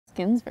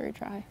Skin's very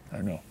dry.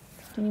 I know.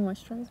 Do you need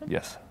moisturizer?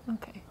 Yes.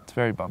 Okay. It's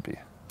very bumpy.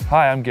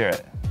 Hi, I'm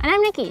Garrett. And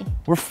I'm Nikki.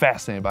 We're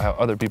fascinated by how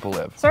other people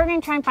live. So we're gonna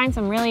try and find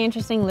some really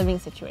interesting living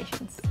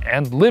situations.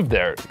 And live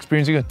there,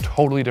 experiencing a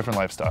totally different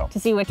lifestyle. To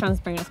see which ones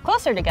bring us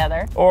closer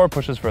together. Or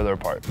push us further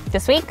apart.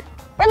 This week,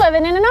 we're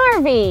living in an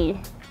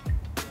RV.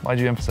 Why'd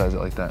you emphasize it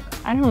like that?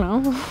 I don't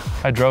know.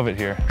 I drove it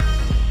here.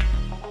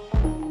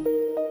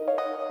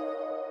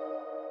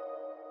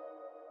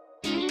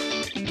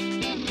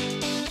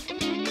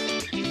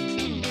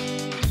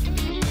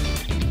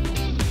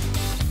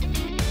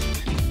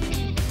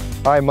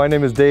 Hi, my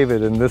name is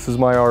David and this is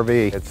my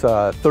RV. It's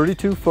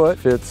 32 foot,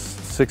 fits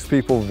 6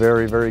 people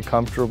very, very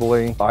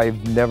comfortably.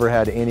 I've never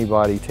had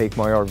anybody take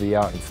my RV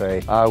out and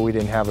say, we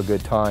didn't have a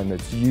good time.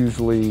 It's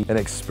usually an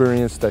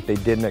experience that they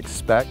didn't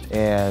expect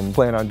and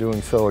plan on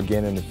doing so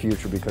again in the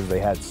future because they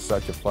had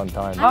such a fun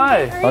time.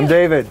 Hi, I'm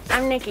David.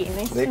 I'm Nikki.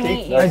 Nice to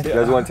meet you. Nice. You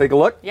guys want to take a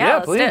look? Yeah,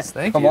 please.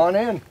 Thank you. Come on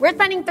in. We're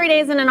spending 3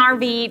 days in an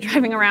RV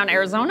driving around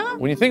Arizona.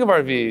 When you think of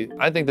RV,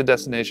 I think the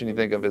destination you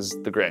think of is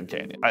the Grand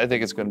Canyon. I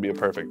think it's going to be a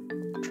perfect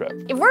trip.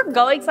 If we're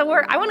going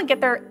somewhere, I want to get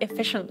there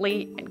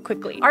efficiently and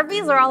quickly.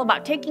 RVs are all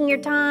about taking your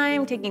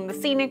time, taking the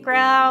scenic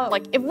route.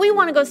 Like, if we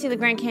want to go see the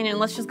Grand Canyon,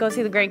 let's just go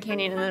see the Grand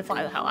Canyon and then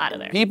fly the hell out of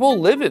there. People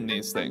live in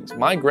these things.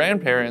 My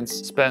grandparents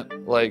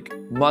spent like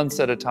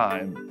months at a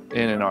time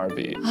in an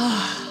RV.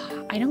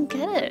 I don't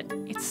get it.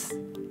 It's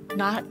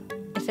not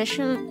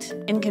efficient,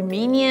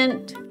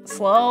 inconvenient,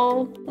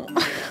 slow.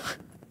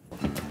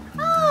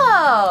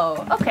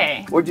 Oh,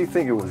 okay. What do you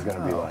think it was going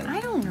to be like? I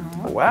don't know.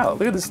 Oh, wow,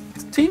 look at this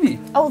TV.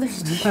 Oh,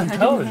 there's TV.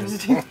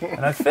 Television.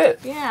 And I fit.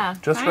 Yeah,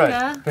 Just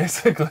kinda. right,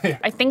 basically.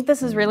 I think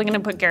this is really gonna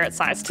put Garrett's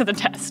size to the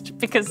test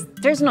because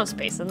there's no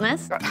space in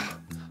this.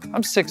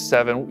 I'm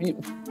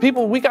 6'7".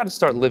 People, we got to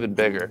start living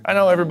bigger. I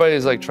know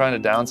everybody's like trying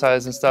to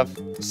downsize and stuff.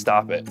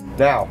 Stop it.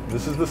 Now,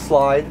 this is the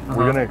slide. We're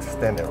going to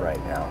extend it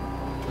right now.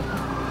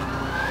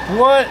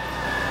 What?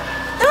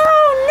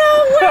 Oh,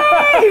 no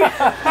way!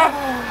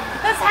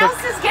 This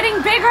house is getting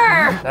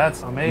bigger.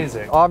 That's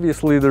amazing.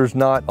 Obviously, there's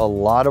not a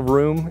lot of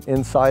room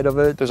inside of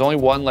it. There's only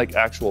one like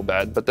actual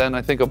bed, but then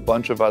I think a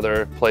bunch of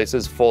other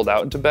places fold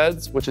out into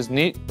beds, which is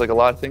neat. Like a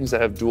lot of things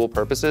that have dual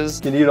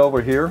purposes. You need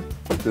over here.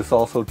 This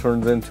also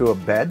turns into a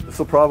bed. This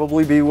will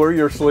probably be where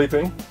you're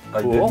sleeping. Cool.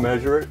 I did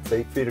measure it. It's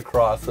 8 feet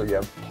across, so you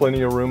have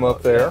plenty of room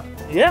up there.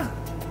 Yeah.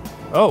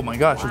 Oh my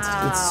gosh,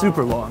 Wow. it's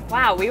super long.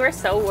 Wow, we were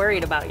so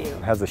worried about you.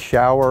 It has a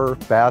shower,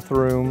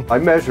 bathroom. I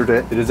measured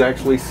it. It is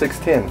actually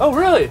 6'10". Oh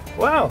really?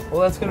 Wow,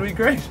 well that's gonna be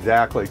great.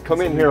 Exactly.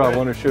 Come in here, I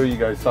want to show you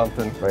guys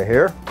something. Right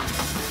here.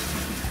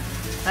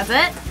 That's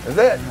it? That's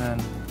it.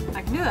 And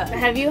I can do it.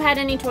 Have you had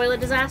any toilet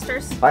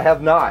disasters? I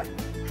have not.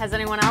 Has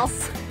anyone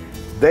else?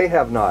 They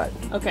have not.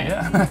 Okay.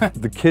 yeah.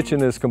 The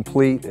kitchen is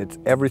complete. It's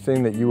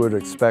everything that you would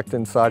expect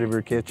inside of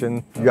your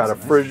kitchen. You got a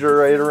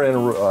refrigerator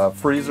and a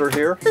freezer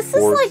here. This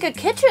is like a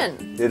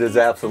kitchen. It is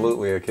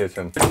absolutely a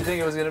kitchen. What do you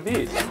think it was gonna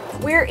be?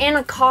 We're in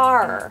a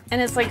car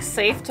and it's like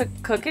safe to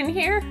cook in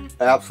here?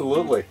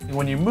 Absolutely.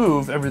 When you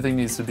move, everything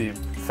needs to be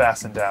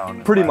fastened down.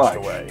 and Pretty latched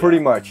much. away. Pretty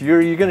much.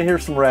 You're gonna hear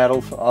some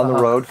rattles on the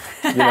road.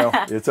 You know,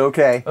 it's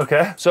okay.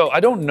 Okay. So I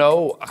don't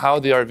know how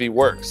the RV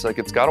works. Like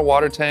it's got a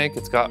water tank,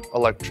 it's got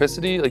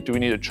electricity. Like do we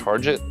need to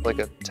charge it like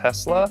a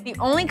Tesla? The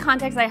only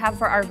context I have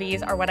for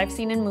RVs are what I've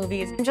seen in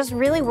movies. I'm just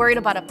really worried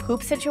about a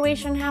poop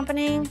situation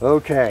happening.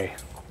 Okay.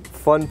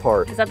 Fun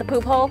part. Is that the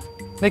poop hole?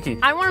 Nikki.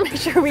 I want to make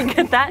sure we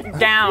get that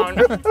down.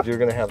 You're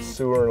gonna have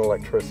sewer and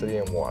electricity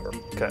and water.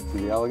 Okay.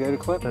 See the alligator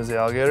clip? There's the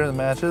alligator that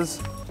matches.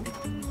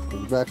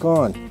 Put it back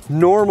on.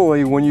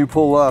 Normally when you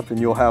pull up and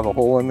you'll have a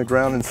hole in the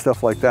ground and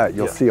stuff like that,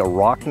 you'll see a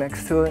rock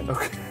next to it.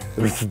 Okay.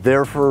 It's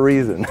there for a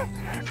reason.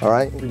 All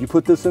right, you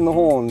put this in the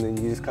hole and then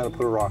you just kind of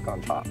put a rock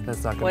on top.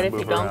 That's not gonna What if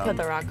move you don't around. put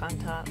the rock on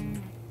top?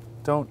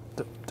 Don't.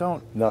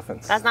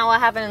 Nothing. That's not what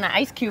happened in the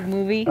Ice Cube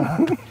movie.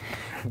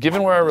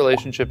 Given where our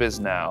relationship is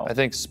now, I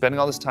think spending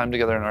all this time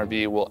together in an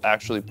RV will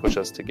actually push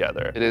us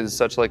together. It is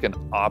such like an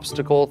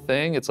obstacle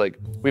thing. It's like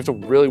we have to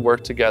really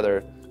work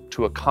together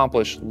to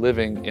accomplish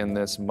living in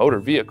this motor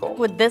vehicle.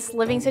 With this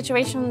living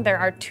situation, there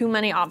are too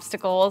many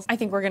obstacles. I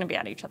think we're gonna be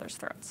at each other's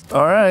throats.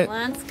 All right.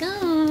 Let's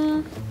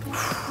go.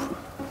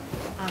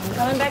 I'm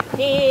coming back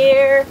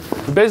here.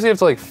 We basically have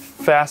to like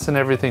fasten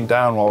everything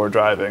down while we're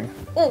driving.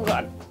 Oh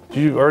God.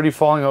 You already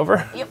falling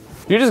over? Yep.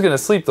 You're just gonna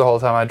sleep the whole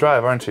time I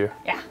drive, aren't you?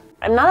 Yeah.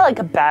 I'm not like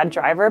a bad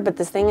driver, but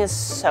this thing is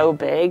so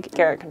big.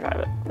 Garrett can drive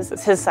it. This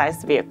is his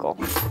sized vehicle.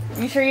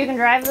 You sure you can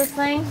drive this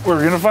thing?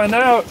 We're gonna find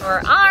out. We're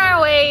on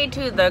our way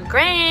to the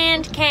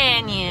Grand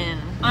Canyon.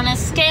 On a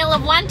scale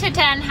of 1 to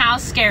 10, how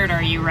scared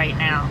are you right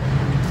now?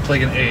 It's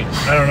like an 8.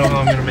 I don't know how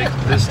I'm gonna make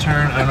this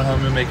turn. I don't know how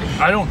I'm gonna make it.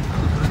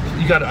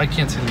 I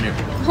can't see the mirror.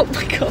 Oh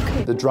my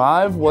God. The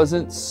drive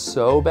wasn't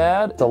so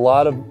bad. It's a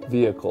lot of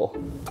vehicle.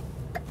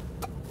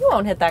 You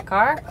won't hit that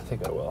car. I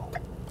think I will.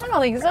 I don't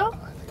think so.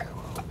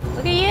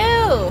 Look at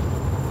you,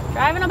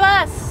 driving a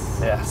bus.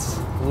 Yes,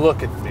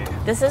 look at me.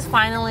 This is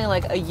finally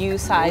like a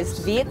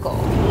U-sized vehicle.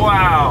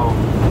 Wow,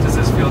 does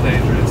this feel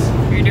dangerous?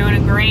 You're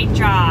doing a great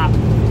job.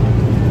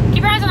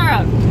 Keep your eyes on the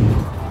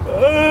road.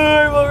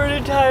 I'm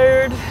already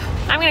tired.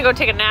 I'm gonna go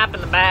take a nap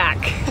in the back.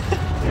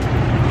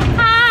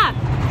 Ah!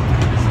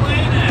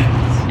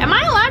 Am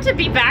I allowed to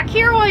be back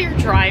here while you're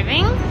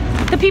driving?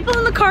 The people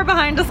in the car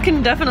behind us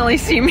can definitely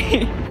see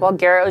me. While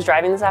Garrett was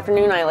driving this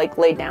afternoon, I like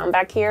laid down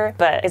back here,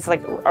 but it's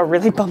like a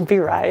really bumpy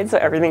ride, so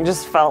everything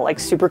just felt like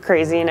super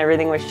crazy and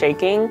everything was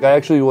shaking. I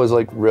actually was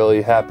like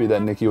really happy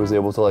that Nikki was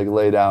able to like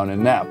lay down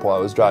and nap while I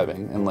was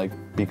driving and like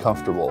be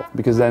comfortable,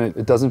 because then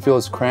it doesn't feel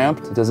as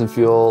cramped. It doesn't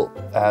feel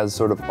as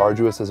sort of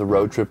arduous as a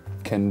road trip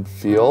can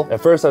feel.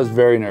 At first I was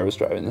very nervous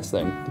driving this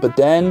thing, but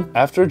then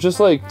after just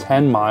like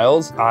 10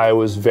 miles, I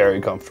was very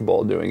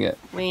comfortable doing it.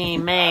 We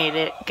made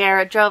it.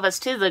 Garrett drove us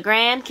to the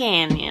Grand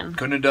Canyon.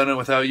 Couldn't have done it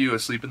without you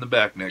asleep in the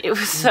back, Nick. It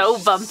was so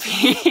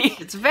bumpy.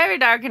 It's very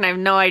dark and I have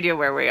no idea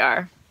where we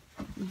are.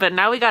 But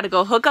now we gotta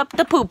go hook up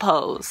the poop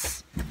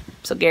hose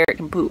so Garrett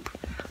can poop.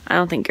 I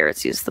don't think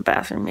Garrett's used the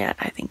bathroom yet.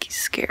 I think he's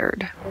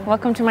scared.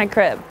 Welcome to my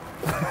crib.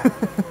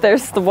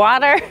 There's the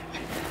water.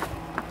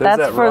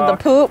 That's for the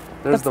poop.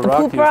 There's the poop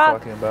rock he was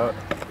talking about.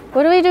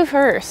 What do we do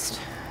first?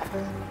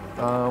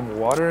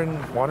 Water and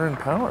power. Water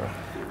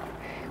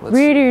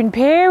and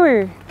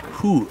power.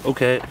 Ooh,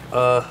 okay.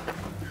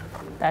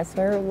 That's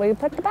where we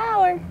put the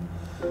power.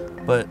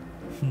 But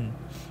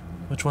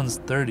which one's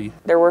 30?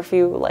 There were a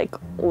few like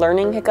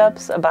learning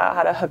hiccups about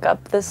how to hook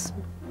up this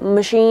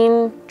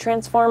machine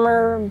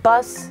transformer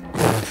bus.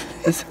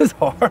 This is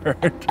hard.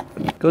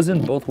 It goes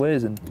in both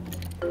ways and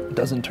it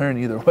doesn't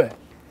turn either way.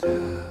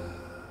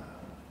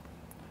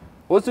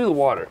 Let's do the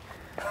water.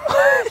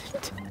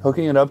 What?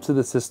 Hooking it up to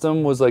the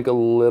system was like a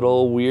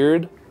little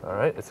weird. All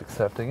right, it's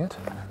accepting it.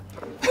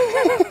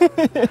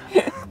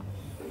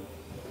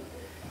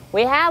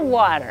 We have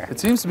water. It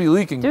seems to be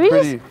leaking Do we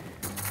pretty.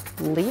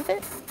 Just leave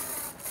it?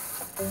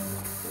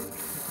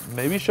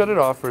 Maybe shut it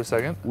off for a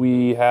second.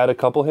 We had a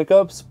couple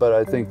hiccups, but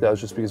I think that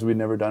was just because we'd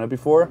never done it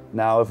before.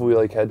 Now, if we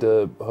like had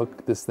to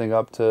hook this thing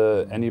up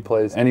to any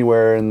place,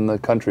 anywhere in the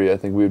country, I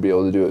think we'd be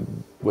able to do it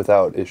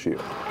without issue.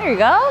 There you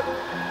go.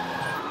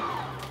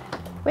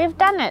 We've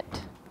done it.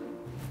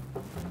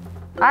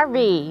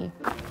 RV.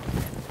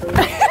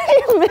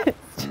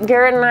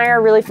 Garrett and I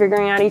are really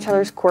figuring out each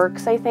other's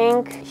quirks, I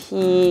think.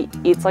 He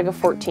eats like a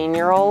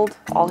 14-year-old.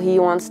 All he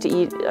wants to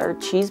eat are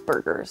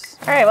cheeseburgers.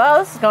 All right, well,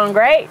 this is going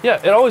great.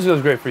 Yeah, it always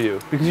goes great for you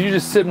because you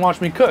just sit and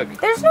watch me cook.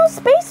 There's no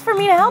space for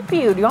me to help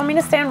you. Do you want me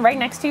to stand right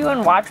next to you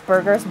and watch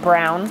burgers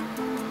brown?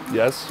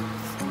 Yes.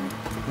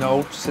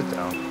 No, sit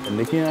down. And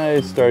Nikki and I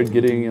started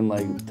getting in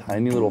like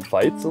tiny little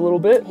fights a little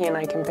bit. He and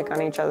I can pick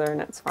on each other and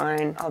it's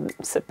fine. I'll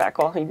sit back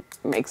while he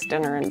makes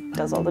dinner and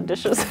does all the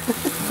dishes.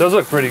 Those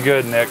look pretty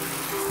good, Nick.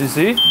 You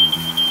see?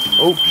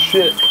 Oh,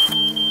 shit.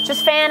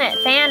 Just fan it,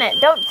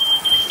 Don't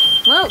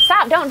move,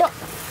 stop, don't.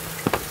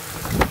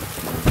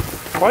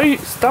 Why you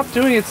stop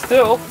doing it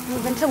still?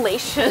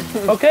 Ventilation.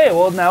 Okay,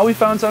 well now we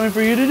found something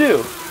for you to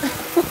do.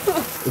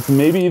 It's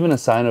maybe even a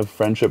sign of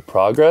friendship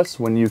progress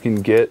when you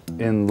can get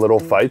in little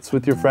fights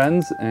with your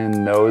friends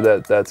and know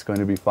that that's going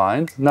to be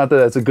fine. Not that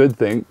that's a good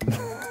thing.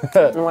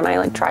 When I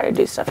like try to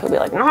do stuff, he'll be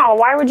like, no,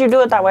 why would you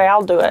do it that way?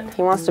 I'll do it.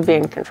 He wants to be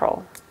in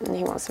control and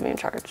he wants to be in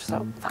charge,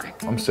 so fine.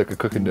 I'm sick of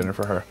cooking dinner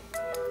for her.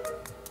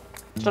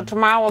 So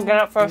tomorrow we'll get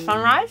up for a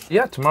sunrise?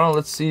 Yeah, tomorrow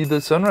let's see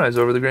the sunrise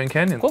over the Grand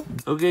Canyon. Cool.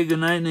 Okay, good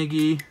night,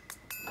 Nikki.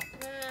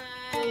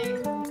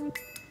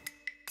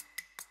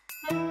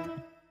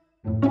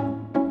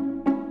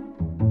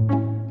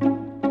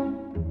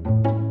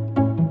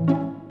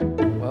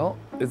 Well,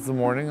 it's the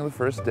morning of the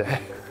first day.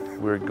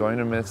 We're going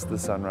to miss the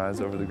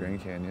sunrise over the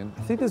Grand Canyon.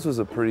 I think this was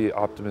a pretty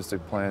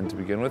optimistic plan to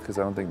begin with because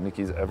I don't think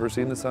Nikki's ever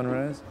seen the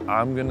sunrise.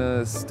 I'm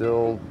gonna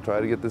still try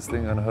to get this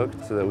thing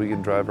unhooked so that we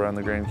can drive around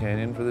the Grand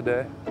Canyon for the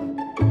day.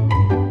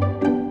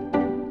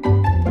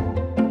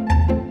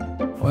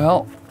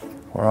 Well,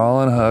 we're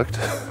all unhooked,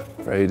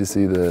 ready to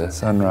see the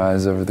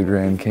sunrise over the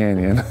Grand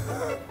Canyon.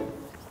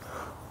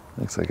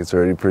 Looks like it's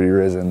already pretty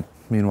risen.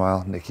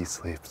 Meanwhile, Nikki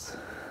sleeps.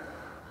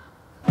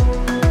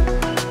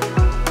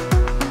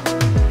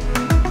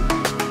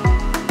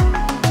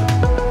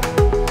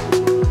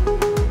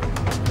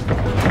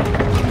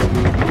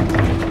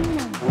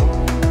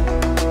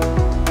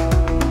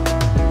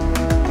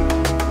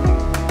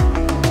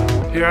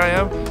 Here I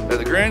am at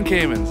the Grand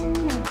Caymans.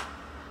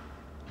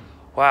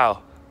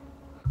 Wow.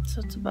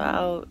 So it's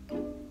about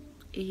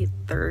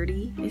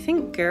 8:30. I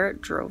think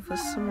Garrett drove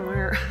us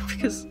somewhere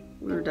because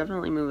we were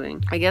definitely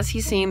moving. I guess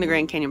he's seeing the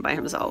Grand Canyon by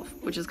himself,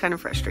 which is kind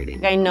of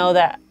frustrating. I know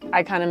that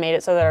I kind of made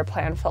it so that our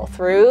plan fell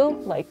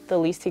through. Like the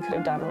least he could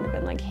have done would have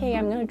been like, hey,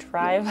 I'm gonna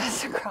drive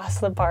us across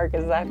the park.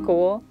 Is that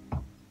cool?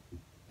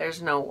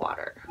 There's no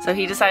water. So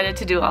he decided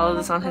to do all of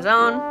this on his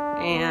own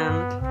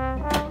and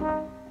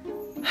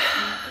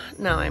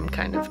now I'm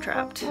kind of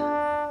trapped.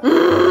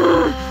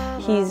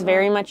 He's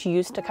very much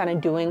used to kind of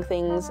doing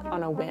things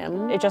on a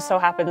whim. It just so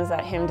happens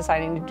that him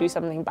deciding to do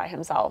something by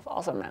himself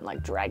also meant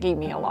like dragging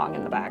me along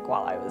in the back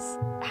while I was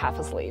half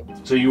asleep.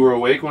 So you were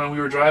awake when we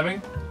were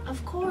driving?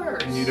 Of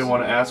course. And you didn't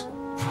want to ask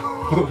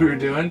what we were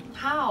doing?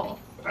 How?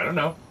 I don't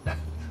know.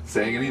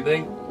 Saying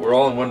anything? We're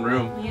all in one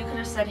room. You could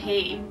have said,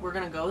 hey, we're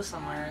gonna go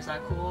somewhere. Is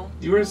that cool?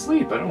 You were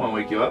asleep. I don't want to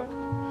wake you up.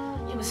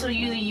 So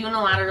you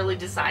unilaterally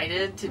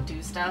decided to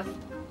do stuff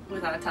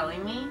without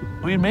telling me?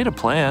 We made a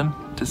plan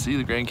to see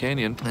the Grand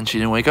Canyon, and she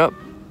didn't wake up.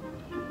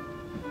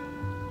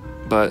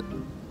 But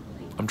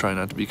I'm trying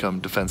not to become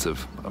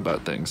defensive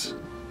about things.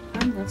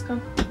 Let's go.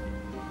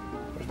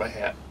 Where's my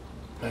hat?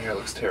 My hair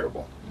looks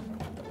terrible.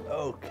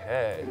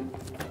 Okay.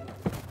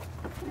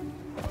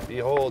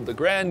 Behold the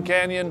Grand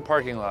Canyon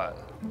parking lot.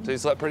 So you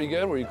slept pretty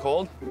good? Were you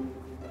cold?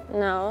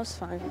 No, it was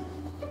fine.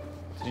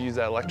 Did you use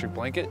that electric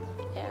blanket?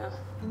 Yeah.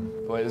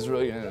 Boy, it's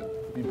really gonna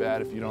be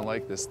bad if you don't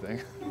like this thing.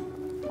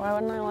 Why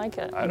wouldn't I like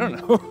it? I don't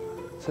know.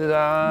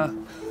 Ta-da!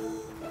 Oh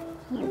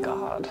my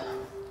God,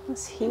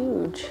 that's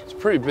huge. It's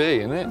pretty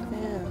big, isn't it?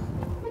 Yeah.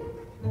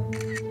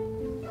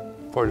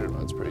 Portrait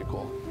mode's pretty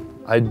cool.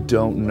 I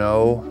don't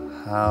know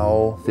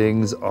how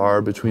things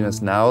are between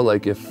us now,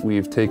 like if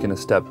we've taken a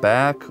step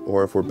back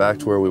or if we're back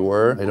to where we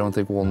were. I don't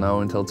think we'll know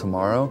until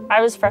tomorrow.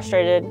 I was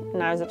frustrated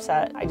and I was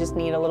upset. I just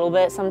need a little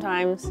bit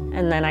sometimes,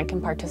 and then I can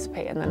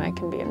participate, and then I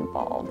can be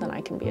involved, and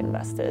I can be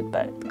invested.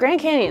 But the Grand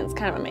Canyon's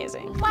kind of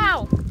amazing.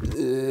 Wow.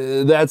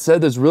 That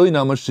said, there's really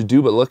not much to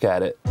do but look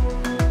at it.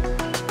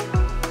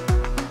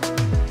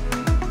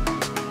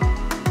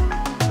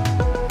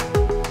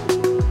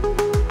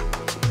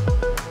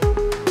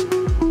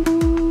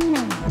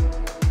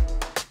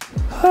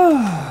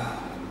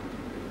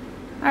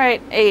 All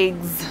right,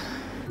 eggs.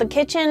 The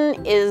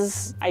kitchen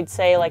is, I'd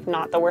say, like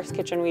not the worst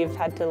kitchen we've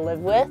had to live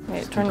with.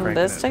 Wait, turning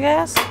this to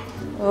gas?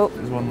 Oh.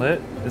 Is one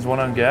lit? Is one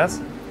on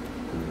gas?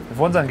 If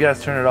one's on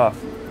gas, turn it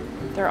off.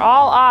 They're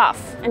all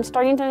off. I'm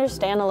starting to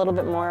understand a little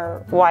bit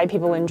more why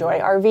people enjoy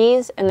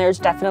RVs, and there's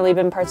definitely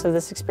been parts of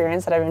this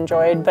experience that I've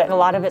enjoyed, but a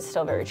lot of it's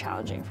still very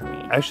challenging for me.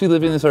 Actually,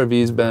 living in this RV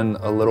has been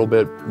a little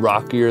bit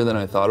rockier than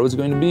I thought it was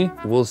going to be.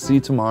 We'll see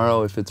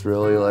tomorrow if it's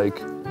really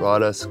like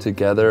brought us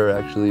together or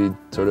actually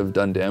sort of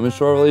done damage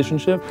to our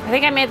relationship. I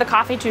think I made the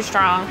coffee too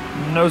strong.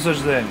 No such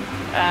thing.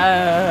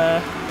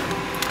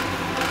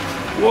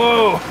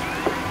 Whoa!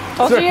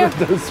 Told you? It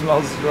does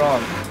smell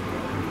strong.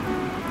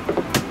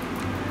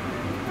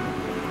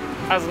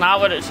 That's not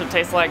what it should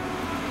taste like.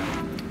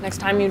 Next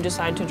time you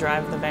decide to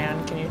drive the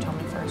van, can you tell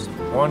me first?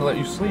 I want to let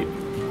you sleep.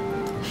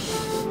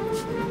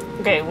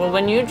 Okay, well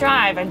when you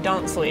drive, I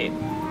don't sleep.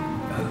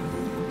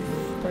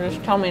 So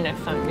just tell me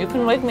next time. You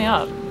can wake me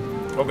up.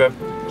 Okay.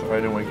 Sorry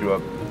I didn't wake you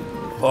up.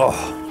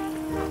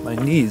 Oh, my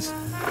knees.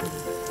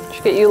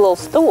 Should get you a little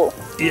stool.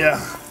 Yeah.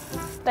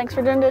 Thanks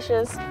for doing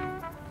dishes.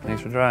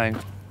 Thanks for trying.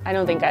 I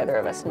don't think either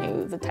of us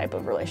knew the type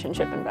of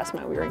relationship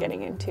investment we were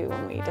getting into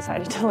when we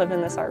decided to live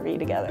in this RV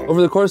together.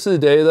 Over the course of the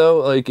day though,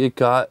 like it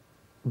got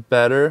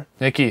better.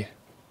 Nikki,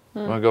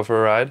 you wanna go for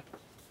a ride?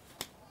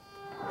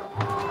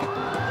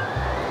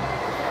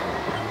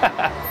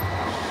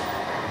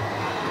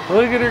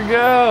 Look at her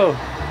go.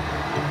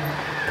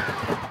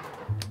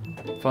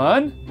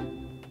 Fun?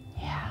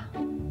 Yeah.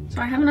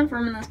 So I have enough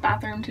room in this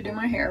bathroom to do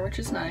my hair, which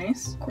is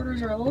nice.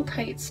 Quarters are a little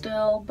tight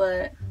still,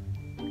 but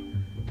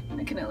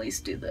I can at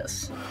least do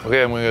this.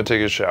 Okay, I'm gonna go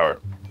take a shower.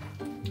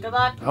 Good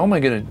luck. How am I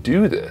gonna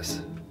do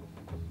this?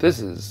 This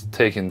is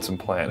taking some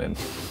planning.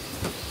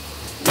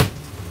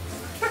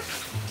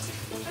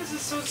 This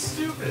is so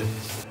stupid.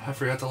 I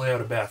forgot to lay out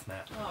a bath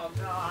mat. Oh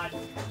God.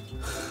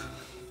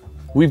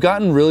 We've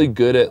gotten really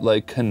good at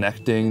like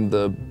connecting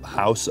the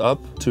house up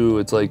to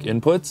its like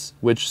inputs,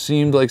 which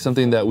seemed like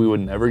something that we would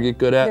never get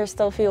good at. There's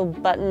still a few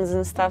buttons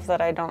and stuff that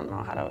I don't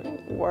know how to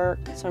work.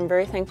 So I'm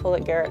very thankful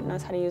that Garrett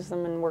knows how to use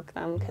them and work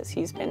them, because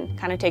he's been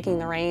kind of taking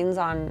the reins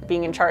on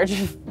being in charge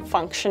of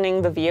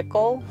functioning the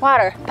vehicle.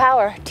 Water,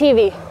 power,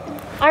 TV,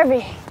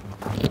 RV.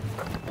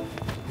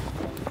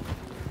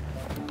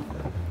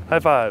 High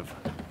five.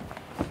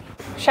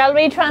 Shall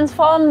we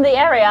transform the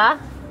area?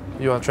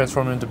 You want to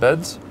transform it into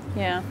beds?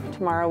 Yeah.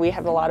 Tomorrow we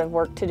have a lot of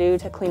work to do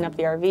to clean up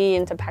the RV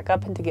and to pack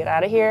up and to get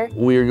out of here.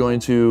 We are going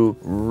to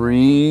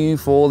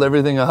refold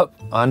everything up,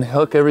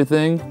 unhook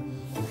everything.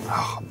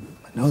 Oh,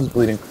 my nose is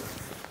bleeding.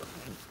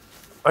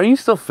 Are you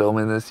still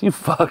filming this? You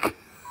fuck.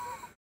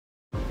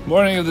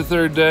 Morning of the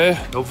third day.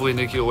 Hopefully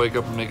Nikki will wake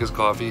up and make us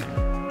coffee.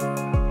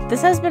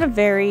 This has been a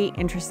very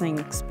interesting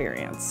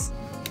experience.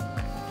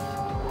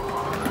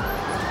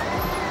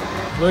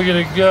 Look at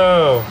it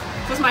go.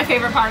 This was my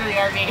favorite part of the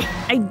RV.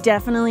 I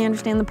definitely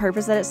understand the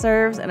purpose that it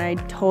serves, and I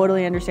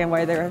totally understand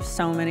why there are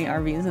so many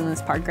RVs in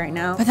this park right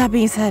now. But that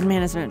being said,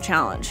 man, it's been a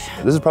challenge.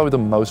 This is probably the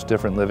most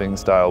different living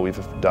style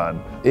we've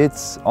done.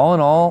 It's all in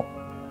all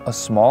a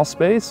small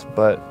space,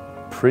 but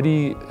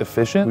pretty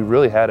efficient. We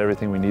really had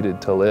everything we needed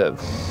to live.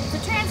 It's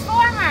a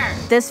transformer!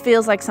 This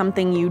feels like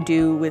something you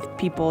do with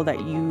people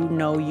that you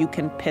know you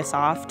can piss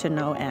off to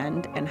no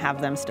end and have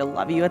them still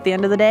love you at the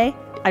end of the day.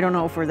 I don't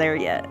know if we're there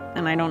yet,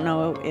 and I don't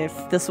know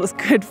if this was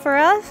good for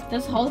us.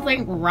 This whole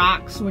thing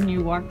rocks when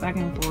you walk back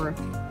and forth.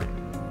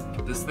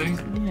 This thing?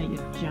 Yeah,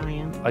 you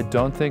giant. I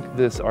don't think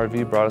this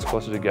RV brought us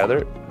closer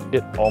together.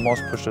 It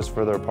almost pushed us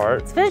further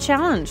apart. It's been a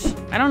challenge.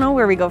 I don't know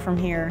where we go from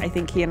here. I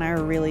think he and I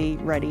are really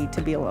ready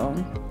to be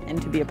alone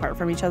and to be apart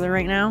from each other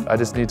right now. I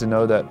just need to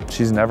know that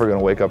she's never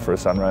gonna wake up for a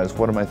sunrise.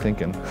 What am I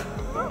thinking?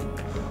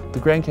 The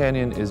Grand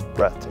Canyon is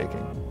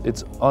breathtaking.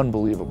 It's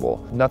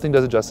unbelievable. Nothing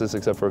does it justice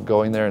except for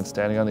going there and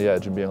standing on the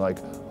edge and being like,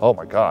 oh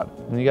my God.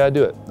 And you gotta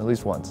do it at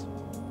least once.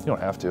 You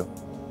don't have to.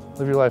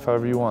 Live your life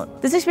however you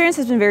want. This experience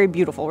has been very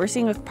beautiful. We're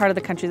seeing a part of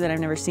the country that I've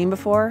never seen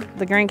before.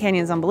 The Grand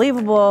Canyon is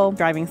unbelievable.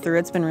 Driving through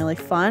it's been really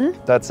fun.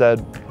 That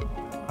said,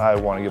 I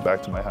want to get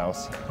back to my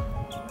house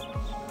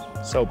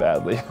so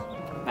badly.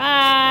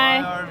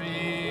 Bye. Bye,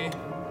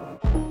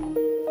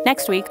 RV.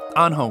 Next week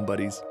on Home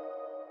Buddies.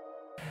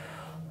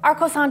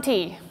 Arco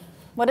Santi.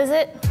 What is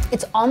it?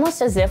 It's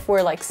almost as if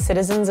we're like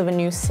citizens of a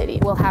new city.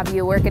 We'll have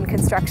you work in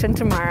construction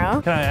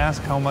tomorrow. Can I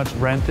ask how much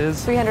rent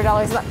is? $300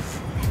 a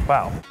month.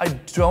 Wow. I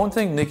don't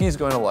think Nikki's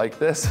going to like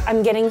this.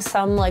 I'm getting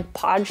some like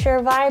pod share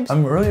vibes.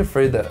 I'm really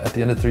afraid that at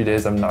the end of 3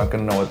 days, I'm not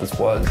going to know what this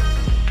was.